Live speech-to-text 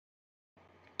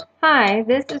Hi,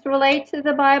 this is Relate to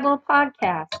the Bible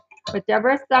podcast with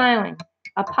Deborah Styling,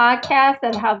 a podcast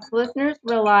that helps listeners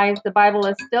realize the Bible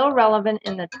is still relevant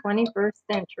in the 21st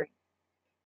century.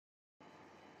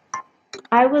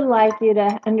 I would like you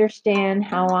to understand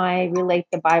how I relate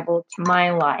the Bible to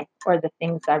my life, or the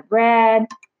things I've read,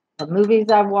 the movies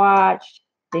I've watched,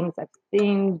 things I've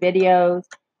seen, videos,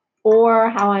 or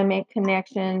how I make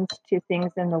connections to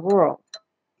things in the world.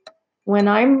 When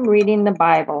I'm reading the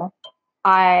Bible,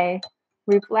 I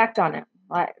reflect on it.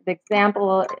 Like the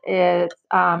example is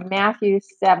Matthew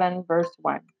 7, verse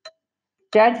 1.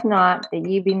 Judge not that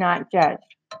ye be not judged.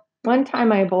 One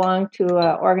time I belonged to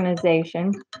an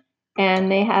organization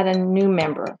and they had a new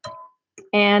member.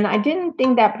 And I didn't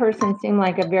think that person seemed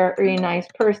like a very nice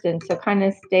person, so kind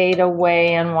of stayed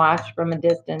away and watched from a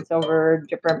distance over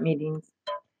different meetings.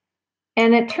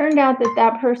 And it turned out that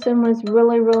that person was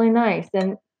really, really nice.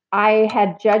 And I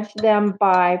had judged them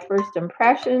by first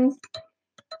impressions.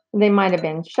 They might have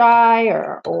been shy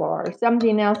or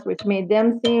something else which made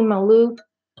them seem aloof,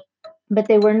 but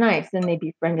they were nice and they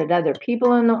befriended other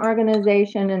people in the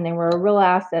organization and they were a real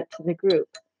asset to the group.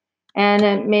 And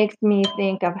it makes me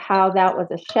think of how that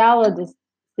was a shallow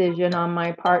decision on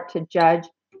my part to judge.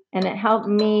 And it helped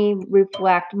me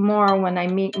reflect more when I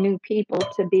meet new people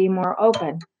to be more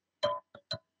open.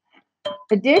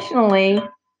 Additionally,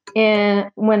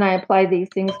 when I apply these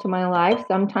things to my life,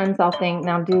 sometimes I'll think,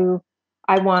 now, do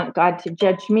I want God to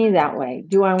judge me that way?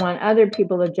 Do I want other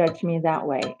people to judge me that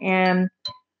way? And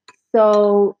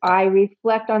so I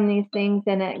reflect on these things,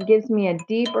 and it gives me a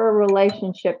deeper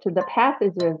relationship to the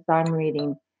passages I'm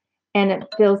reading, and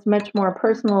it feels much more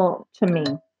personal to me.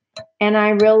 And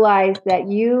I realize that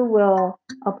you will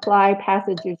apply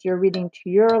passages you're reading to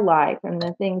your life and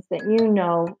the things that you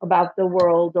know about the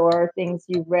world, or things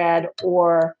you've read,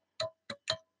 or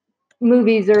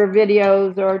movies or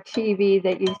videos or TV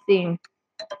that you've seen.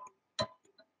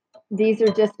 These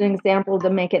are just an example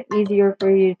to make it easier for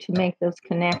you to make those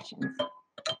connections.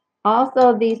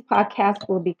 Also, these podcasts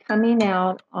will be coming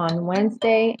out on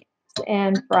Wednesday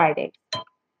and Friday.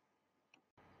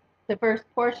 The first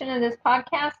portion of this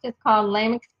podcast is called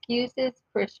Lame Excuses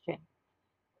Christian.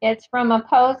 It's from a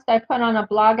post I put on a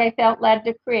blog I felt led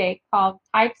to create called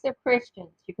Types of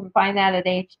Christians. You can find that at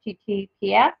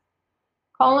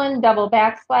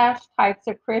https://types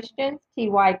of Christians,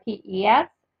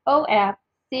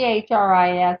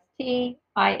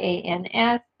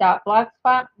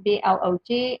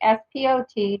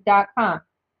 types.blogspot.com.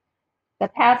 The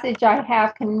passage I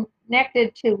have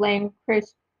connected to Lame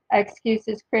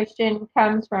Excuses Christian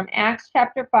comes from Acts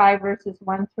chapter 5, verses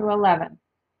 1 through 11.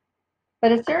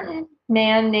 But a certain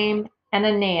man named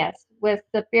Ananias, with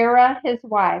Sapphira his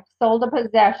wife, sold a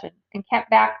possession and kept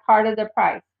back part of the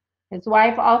price. His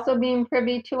wife also being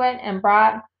privy to it, and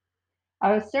brought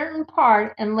a certain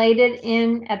part and laid it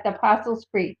in at the apostles'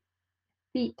 feet.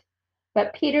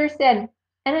 But Peter said,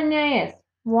 Ananias,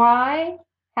 why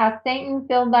hath Satan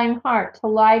filled thine heart to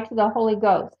lie to the Holy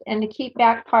Ghost, and to keep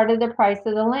back part of the price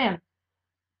of the land?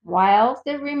 Whilst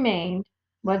it remained,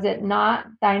 was it not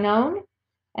thine own?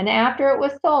 And after it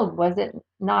was sold, was it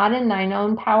not in thine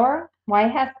own power? Why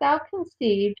hast thou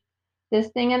conceived this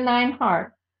thing in thine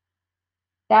heart?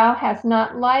 Thou hast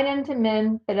not lied unto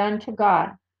men, but unto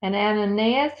God. And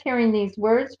Ananias, hearing these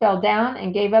words, fell down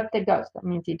and gave up the ghost. That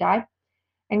means he died.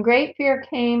 And great fear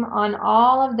came on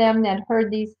all of them that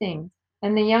heard these things.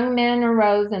 And the young men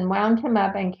arose and wound him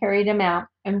up and carried him out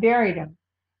and buried him.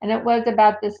 And it was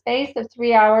about the space of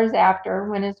 3 hours after,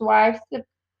 when his wife,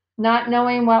 not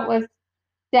knowing what was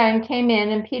done, came in,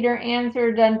 and Peter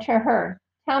answered unto her,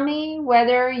 Tell me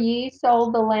whether ye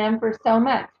sold the land for so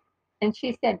much. And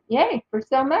she said, Yea, for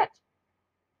so much.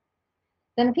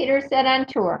 Then Peter said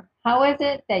unto her, How is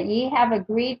it that ye have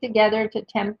agreed together to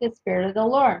tempt the Spirit of the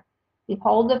Lord?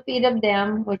 Behold, the feet of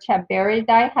them which have buried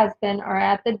thy husband are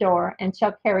at the door, and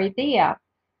shall carry thee out.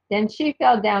 Then she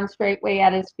fell down straightway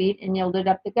at his feet, and yielded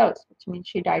up the ghost, which means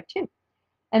she died too.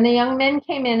 And the young men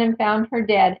came in and found her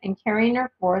dead, and carrying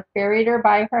her forth, buried her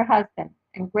by her husband.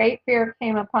 And great fear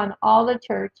came upon all the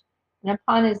church, and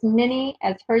upon as many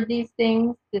as heard these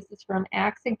things. This is from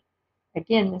Acts,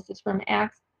 again, this is from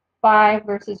Acts 5,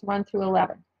 verses 1 through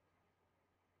 11.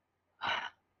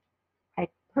 I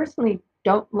personally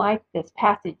don't like this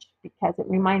passage because it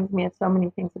reminds me of so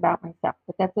many things about myself,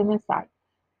 but that's an aside.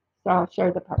 So I'll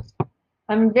share the post.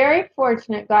 I'm very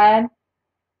fortunate, God,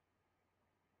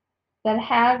 that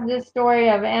has this story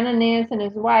of Ananias and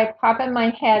his wife pop in my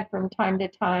head from time to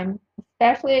time,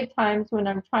 especially at times when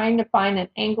I'm trying to find an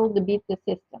angle to beat the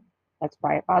system. That's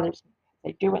why it bothers me.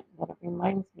 I do it, and it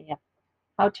reminds me of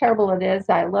how terrible it is.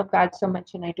 I love God so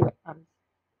much, and I do it. I'm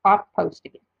off post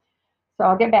again. So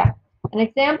I'll get back. An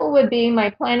example would be my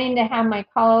planning to have my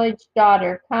college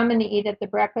daughter come and eat at the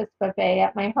breakfast buffet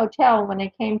at my hotel when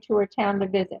I came to her town to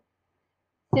visit.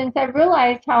 Since I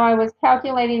realized how I was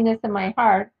calculating this in my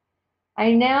heart,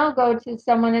 I now go to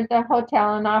someone at the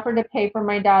hotel and offer to pay for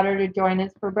my daughter to join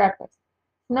us for breakfast.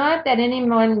 It's not that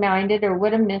anyone minded or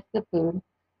would have missed the food.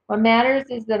 What matters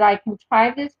is that I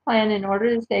contrived this plan in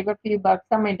order to save a few bucks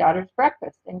on my daughter's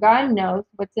breakfast, and God knows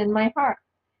what's in my heart.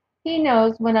 He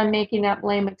knows when I'm making up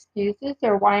lame excuses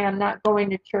or why I'm not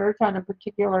going to church on a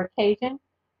particular occasion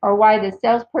or why the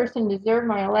salesperson deserved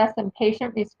my less than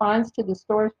patient response to the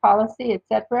store's policy,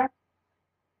 etc.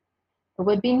 It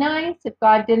would be nice if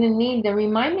God didn't need to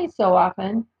remind me so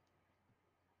often.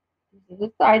 This is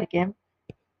a side again.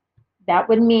 That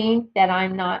would mean that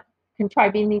I'm not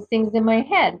contriving these things in my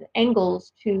head,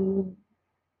 angles to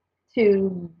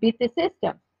beat the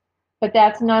system. But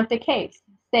that's not the case.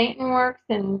 Satan works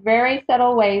in very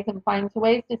subtle ways and finds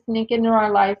ways to sneak into our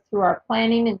lives through our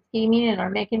planning and scheming and our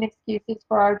making excuses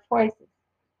for our choices.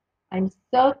 I'm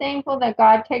so thankful that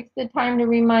God takes the time to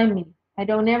remind me. I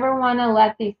don't ever want to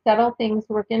let these subtle things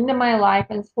work into my life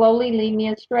and slowly lead me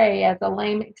astray as a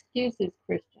lame excuses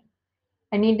Christian.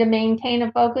 I need to maintain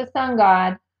a focus on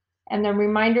God and the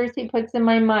reminders He puts in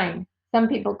my mind. Some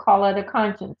people call it a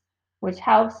conscience, which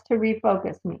helps to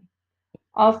refocus me.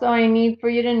 Also, I need for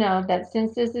you to know that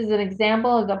since this is an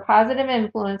example of the positive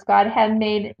influence God had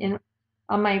made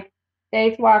on my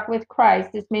faith walk with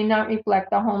Christ, this may not reflect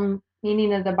the whole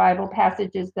meaning of the Bible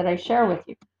passages that I share with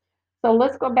you. So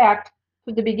let's go back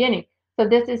to the beginning. So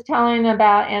this is telling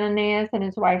about Ananias and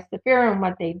his wife Sapphira and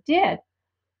what they did.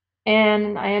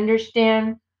 And I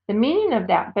understand the meaning of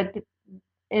that, but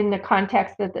in the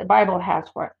context that the Bible has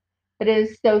for it. But it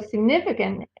is so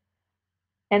significant.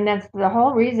 And that's the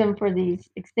whole reason for these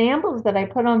examples that I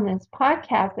put on this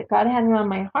podcast that God had on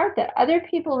my heart, that other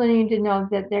people need to know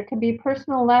that there could be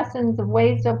personal lessons of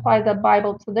ways to apply the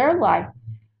Bible to their life.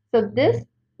 So this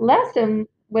lesson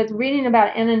with reading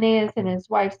about Ananias and his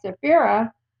wife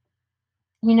Sapphira,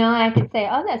 I could say,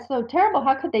 oh, that's so terrible.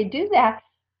 How could they do that?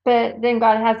 But then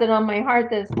God has it on my heart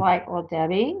that's like, well,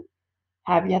 Debbie,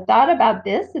 have you thought about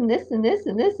this and this and this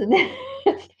and this and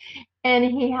this? And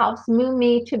he helps move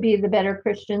me to be the better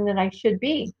Christian that I should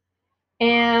be.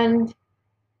 And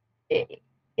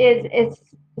it's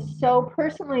so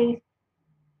personally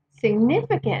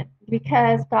significant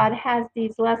because God has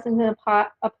these lessons that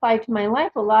apply to my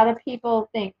life. A lot of people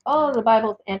think, oh, the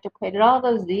Bible's antiquated, all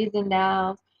those these and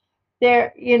nows.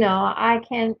 I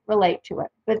can't relate to it.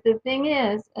 But the thing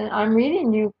is, and I'm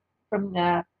reading you from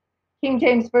the King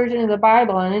James Version of the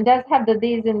Bible, and it does have the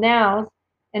these and nows.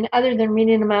 And other than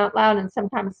reading them out loud, and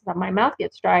sometimes my mouth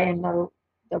gets dry and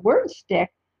the words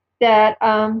stick, that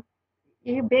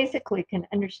you basically can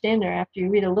understand it after you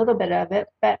read a little bit of it.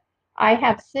 But I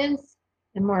have since,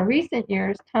 in more recent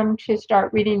years, come to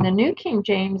start reading the New King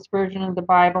James Version of the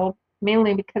Bible,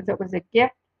 mainly because it was a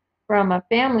gift from a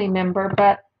family member.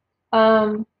 But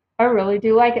I really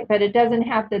do like it. But it doesn't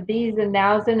have the these and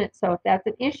thous in it. So if that's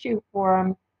an issue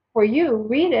for you,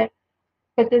 read it.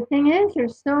 But the thing is,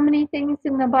 there's so many things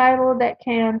in the Bible that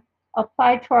can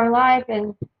apply to our life,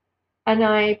 and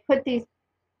I put these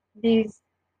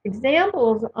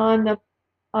examples on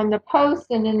the post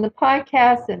and in the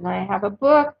podcast, and I have a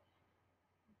book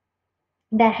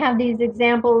that have these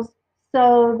examples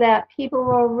so that people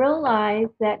will realize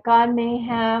that God may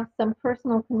have some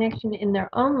personal connection in their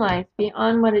own life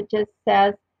beyond what it just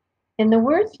says in the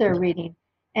words they're reading.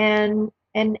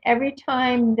 And every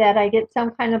time that I get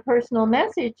some kind of personal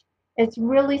message, it's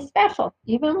really special.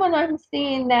 Even when I'm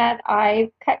seeing that I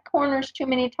cut corners too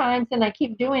many times and I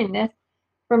keep doing this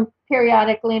from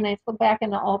periodically and I slip back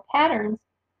into old patterns,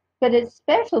 but it's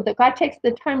special that God takes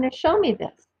the time to show me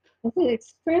this. This is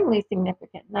extremely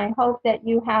significant. And I hope that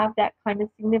you have that kind of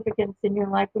significance in your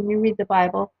life when you read the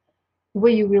Bible.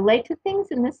 Will you relate to things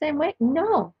in the same way?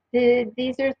 No.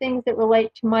 These are things that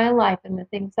relate to my life and the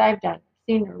things I've done,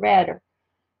 seen or read,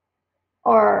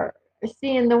 or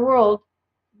see in the world.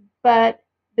 But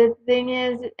the thing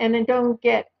is, and I don't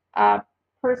get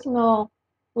personal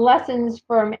lessons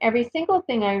from every single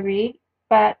thing I read,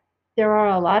 but there are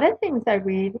a lot of things I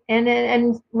read, and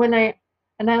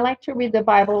I like to read the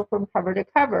Bible from cover to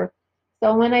cover.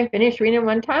 So when I finish reading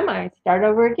one time, I start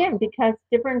over again because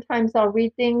different times I'll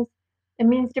read things. It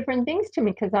means different things to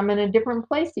me because I'm in a different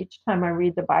place each time I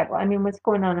read the Bible. I mean, what's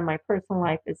going on in my personal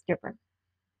life is different.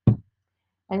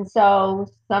 And so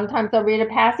sometimes I'll read a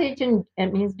passage and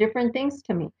it means different things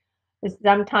to me.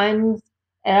 Sometimes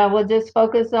I will just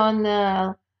focus on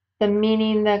the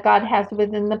meaning that God has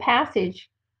within the passage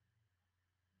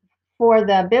for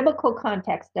the biblical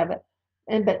context of it.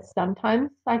 but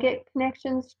sometimes I get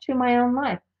connections to my own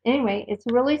life. Anyway, it's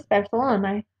really special,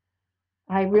 and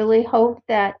I really hope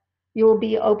that you will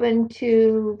be open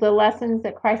to the lessons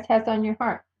that Christ has on your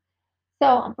heart.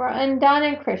 So for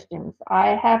undone Christians,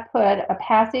 I have put a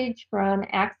passage from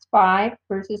Acts 5,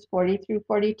 verses 40 through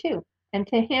 42. And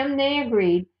to him they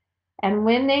agreed, and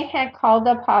when they had called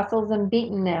the apostles and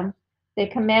beaten them, they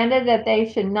commanded that they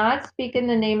should not speak in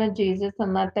the name of Jesus,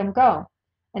 and let them go.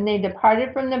 And they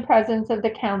departed from the presence of the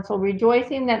council,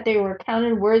 rejoicing that they were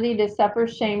counted worthy to suffer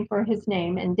shame for his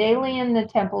name. And daily in the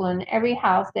temple and every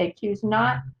house they ceased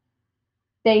not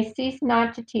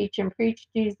to teach and preach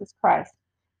Jesus Christ.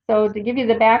 So to give you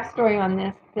the backstory on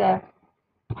this, the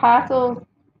apostles,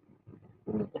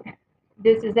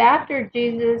 this is after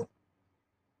Jesus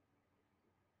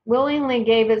willingly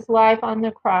gave his life on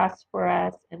the cross for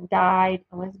us and died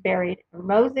and was buried and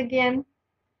rose again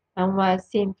and was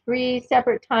seen 3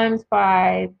 separate times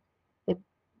by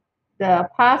the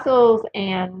apostles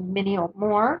and many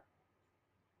more.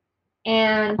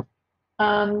 And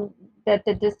that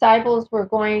the disciples were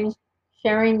going,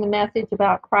 sharing the message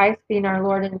about Christ being our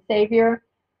Lord and Savior,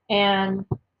 and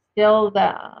still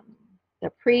the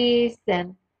priests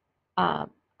and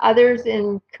others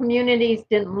in communities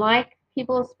didn't like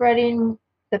people spreading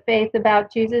the faith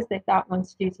about Jesus. They thought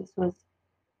once Jesus was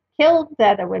killed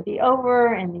that it would be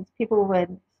over, and these people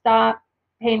would stop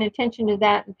paying attention to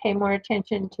that and pay more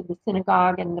attention to the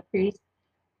synagogue and the priests,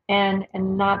 and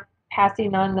not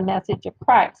passing on the message of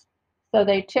Christ. So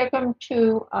they took them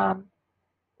to,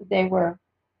 they were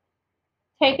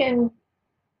taken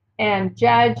and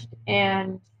judged,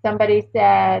 and somebody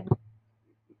said,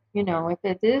 if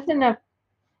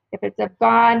it's of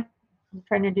God, I'm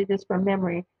trying to do this from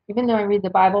memory, even though I read the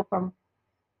Bible from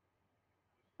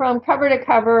cover to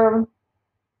cover,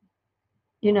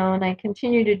 and I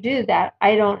continue to do that.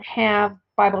 I don't have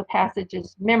Bible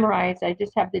passages memorized. I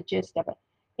just have the gist of it.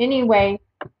 Anyway,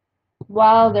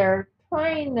 while they're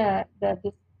trying the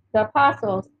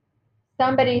apostles,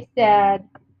 somebody said,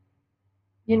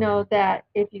 that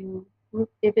if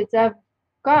it's of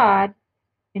God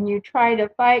and you try to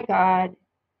fight God,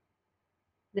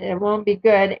 it won't be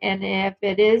good. And if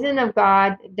it isn't of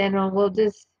God, then it will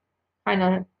just kind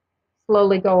of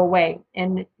slowly go away.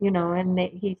 And,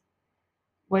 he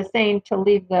was saying to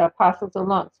leave the apostles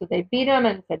alone. So they beat him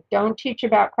and said, don't teach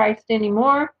about Christ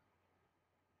anymore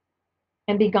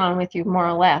and be gone with you, more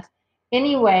or less.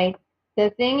 Anyway, the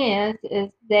thing is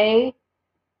they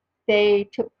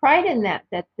took pride in that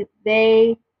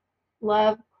they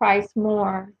love Christ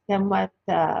more than what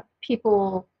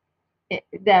people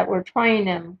that were trying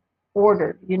them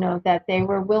ordered, that they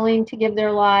were willing to give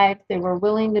their lives, they were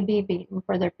willing to be beaten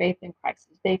for their faith in Christ,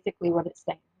 is basically what it's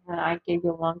saying. And I gave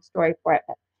you a long story for it,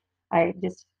 but I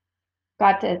just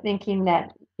got to thinking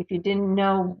that if you didn't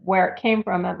know where it came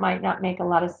from, it might not make a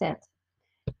lot of sense.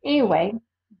 Anyway,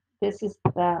 this is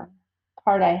the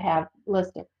part I have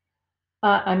listed.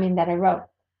 That I wrote.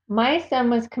 My son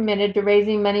was committed to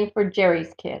raising money for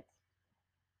Jerry's kids.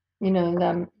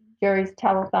 The Jerry's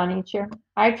telethon each year.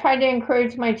 I try to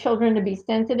encourage my children to be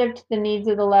sensitive to the needs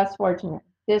of the less fortunate.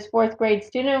 This 4th grade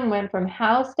student went from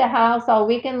house to house all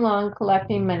weekend long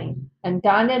collecting money,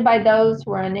 undaunted by those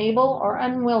who were unable or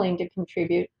unwilling to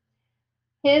contribute.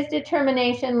 His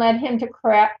determination led him to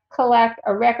collect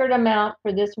a record amount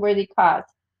for this worthy cause.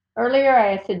 Earlier,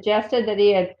 I had suggested that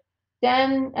he had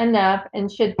done enough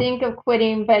and should think of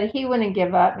quitting, but he wouldn't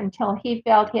give up until he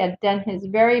felt he had done his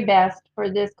very best for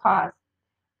this cause.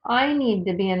 I need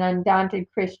to be an undaunted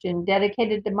Christian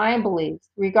dedicated to my beliefs,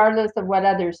 regardless of what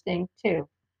others think, too.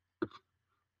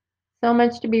 So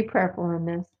much to be prayerful in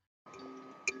this.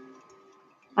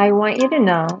 I want you to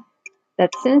know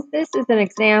that since this is an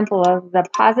example of the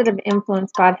positive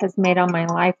influence God has made on my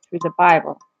life through the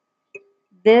Bible,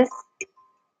 this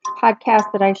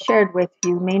podcast that I shared with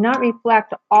you may not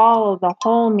reflect all of the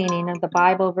whole meaning of the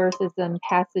Bible verses and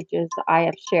passages I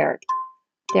have shared.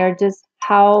 They're just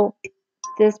how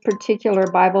this particular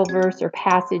Bible verse or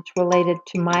passage related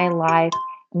to my life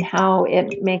and how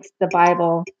it makes the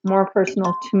Bible more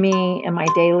personal to me in my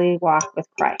daily walk with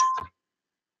Christ.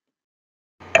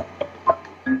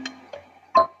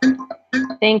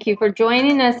 Thank you for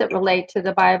joining us at Relate to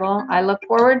the Bible. I look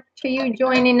forward to you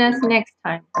joining us next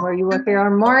time, where you will hear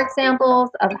more examples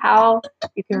of how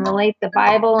you can relate the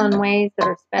Bible in ways that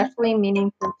are especially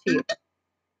meaningful to you.